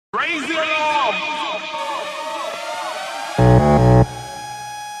Raise the alarm!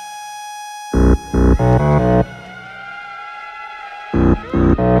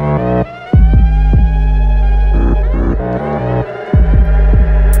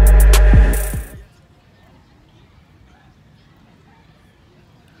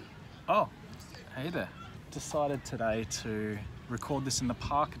 Oh, hey there. Decided today to record this in the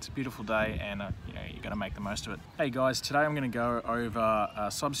park. It's a beautiful day and you got to make the most of it. Hey guys, today I'm going to go over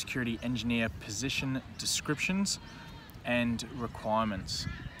cybersecurity engineer position descriptions and requirements.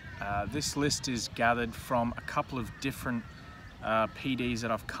 This list is gathered from a couple of different PDs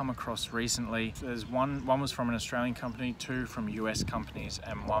that I've come across recently. There's one was from an Australian company, two from US companies,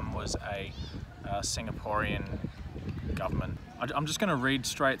 and one was a Singaporean government. I'm just going to read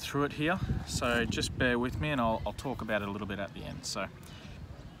straight through it here, so just bear with me and I'll talk about it a little bit at the end. So,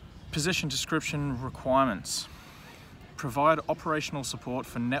 position description requirements. Provide operational support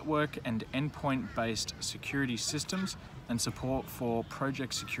for network and endpoint-based security systems and support for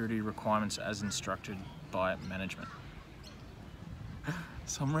project security requirements as instructed by management.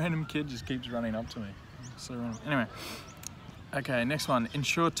 Some random kid just keeps running up to me. So random. Anyway, okay, next one.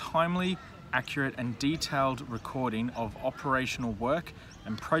 Ensure timely, accurate and detailed recording of operational work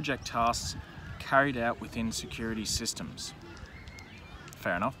and project tasks carried out within security systems.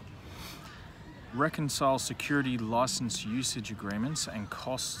 Fair enough. Reconcile security license usage agreements and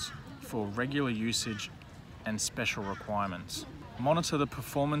costs for regular usage and special requirements. Monitor the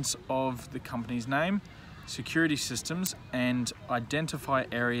performance of the company's name, security systems, and identify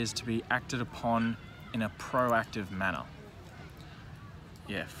areas to be acted upon in a proactive manner.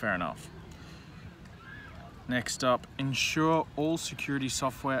 Yeah, fair enough. Next up, ensure all security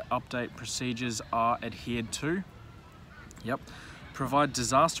software update procedures are adhered to. Yep. Provide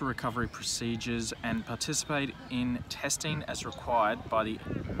disaster recovery procedures and participate in testing as required by the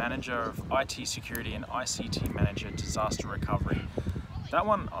Manager of IT Security and ICT Manager Disaster Recovery. That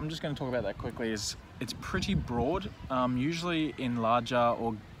one, I'm just going to talk about that quickly, it's pretty broad. Usually in larger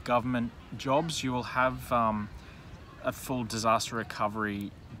or government jobs, you will have a full disaster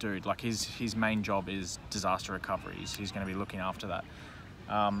recovery dude. Like his main job is disaster recovery. He's going to be looking after that.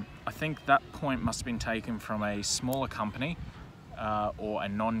 I think that point must have been taken from a smaller company or a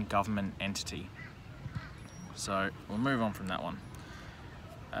non-government entity. So we'll move on from that one.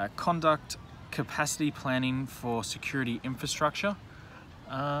 Conduct capacity planning for security infrastructure.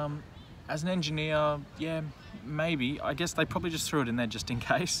 As an engineer, yeah, maybe. I guess they probably just threw it in there just in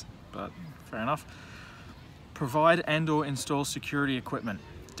case, but fair enough. Provide and/or install security equipment.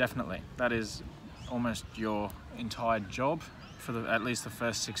 Definitely. That is almost your entire job for at least the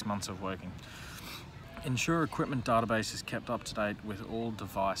first 6 months of working. Ensure equipment database is kept up to date with all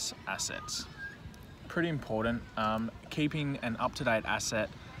device assets. Pretty important. Keeping an up-to-date asset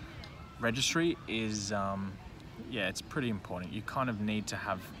registry is, yeah, it's pretty important. You kind of need to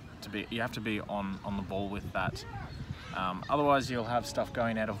have to be on the ball with that. Otherwise you'll have stuff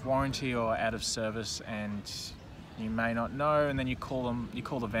going out of warranty or out of service and you may not know, and then you call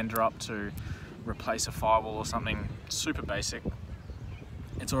the vendor up to replace a firewall or something super basic.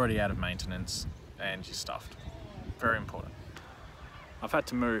 It's already out of maintenance and you're stuffed. Very important. I've had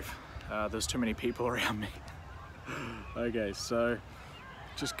to move. There's too many people around me. Okay, so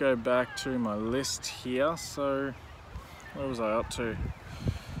just go back to my list here. So where was I up to?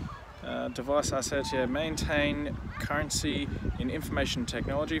 Device assets, yeah, maintain currency in information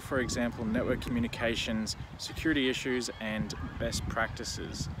technology, for example, network communications, security issues, and best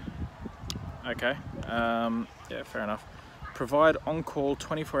practices. Okay, yeah, fair enough. Provide on-call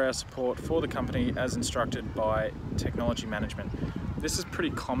 24-hour support for the company as instructed by technology management. This is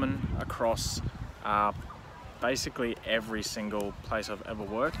pretty common across basically every single place I've ever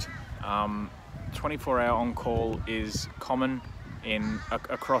worked. 24-hour on-call is common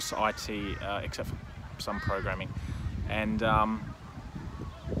across IT, except for some programming, and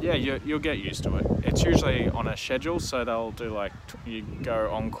yeah, you'll get used to it. It's usually on a schedule, so they'll do like you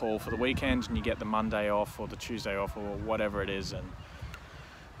go on call for the weekend and you get the Monday off or the Tuesday off or whatever it is, and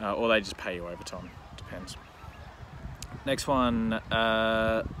or they just pay you overtime. Depends. Next one,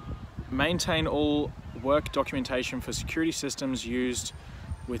 maintain all work documentation for security systems used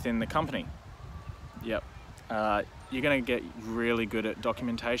within the company. Yep. You're going to get really good at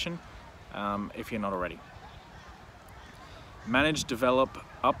documentation if you're not already. Manage, develop,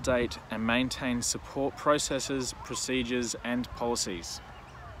 update and maintain support processes, procedures and policies.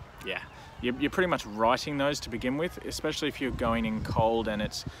 Yeah, you're pretty much writing those to begin with, especially if you're going in cold and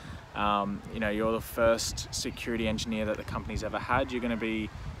it's you're the first security engineer that the company's ever had. You're going to be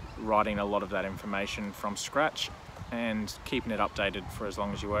writing a lot of that information from scratch. and keeping it updated for as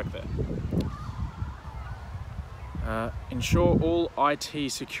long as you work there. Ensure all IT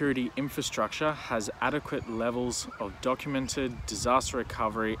security infrastructure has adequate levels of documented disaster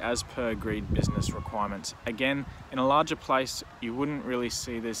recovery as per agreed business requirements. Again, in a larger place, you wouldn't really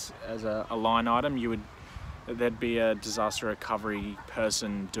see this as a line item. There'd be a disaster recovery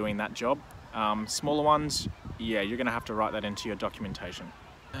person doing that job. Smaller ones, yeah, you're going to have to write that into your documentation.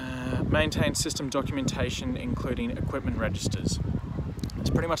 Maintain system documentation, including equipment registers. It's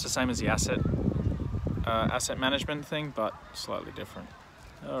pretty much the same as the asset management thing, but slightly different.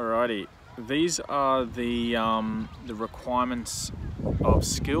 Alrighty, these are the requirements of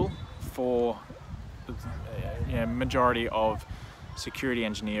skill for the majority of security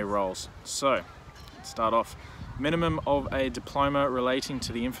engineer roles. So, let's start off. Minimum of a diploma relating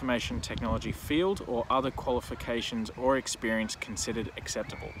to the information technology field or other qualifications or experience considered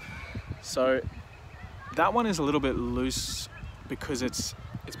acceptable. So that one is a little bit loose because it's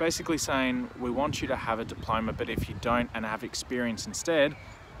basically saying we want you to have a diploma, but if you don't and have experience instead,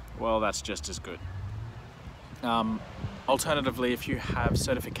 well, that's just as good. Alternatively, if you have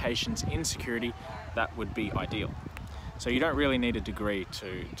certifications in security, that would be ideal. So you don't really need a degree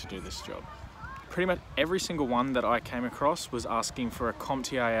to do this job. Pretty much every single one that I came across was asking for a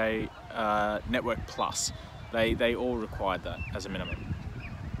CompTIA Network Plus. They all required that as a minimum.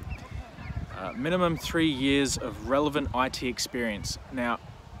 Minimum 3 years of relevant IT experience. Now,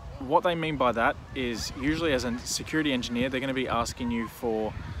 what they mean by that is usually as a security engineer, they're going to be asking you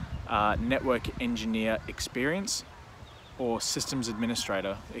for network engineer experience or systems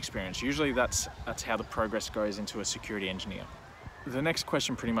administrator experience. Usually that's how the progress goes into a security engineer. The next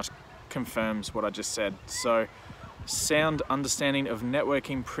question pretty much confirms what I just said. So, sound understanding of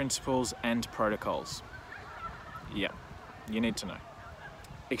networking principles and protocols. Yeah, you need to know.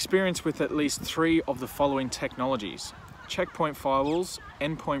 Experience with at least 3 of the following technologies: checkpoint firewalls,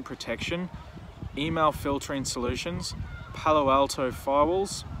 endpoint protection, email filtering solutions, Palo Alto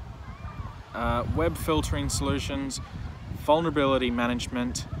firewalls, web filtering solutions, vulnerability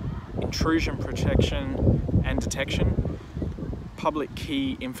management, intrusion protection and detection, public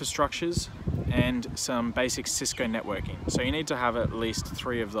key infrastructures, and some basic Cisco networking. So you need to have at least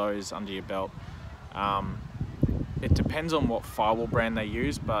 3 of those under your belt. It depends on what firewall brand they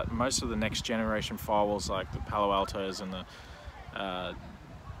use, but most of the next generation firewalls like the Palo Altos and the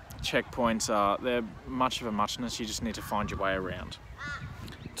checkpoints they're much of a muchness. You just need to find your way around.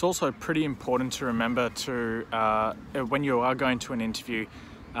 It's also pretty important to remember to, when you are going to an interview,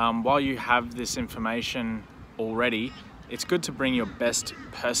 while you have this information already, it's good to bring your best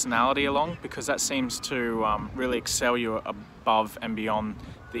personality along, because that seems to really excel you above and beyond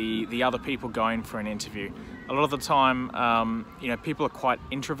the other people going for an interview. A lot of the time, people are quite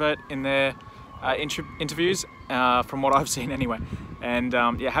introvert in their interviews, from what I've seen anyway. And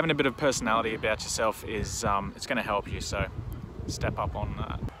having a bit of personality about yourself is it's going to help you. So step up on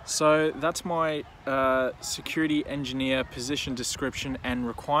that. So that's my security engineer position description and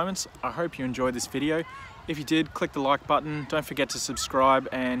requirements. I hope you enjoyed this video. If you did, click the like button. Don't forget to subscribe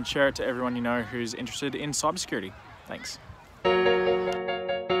and share it to everyone you know who's interested in cybersecurity. Thanks.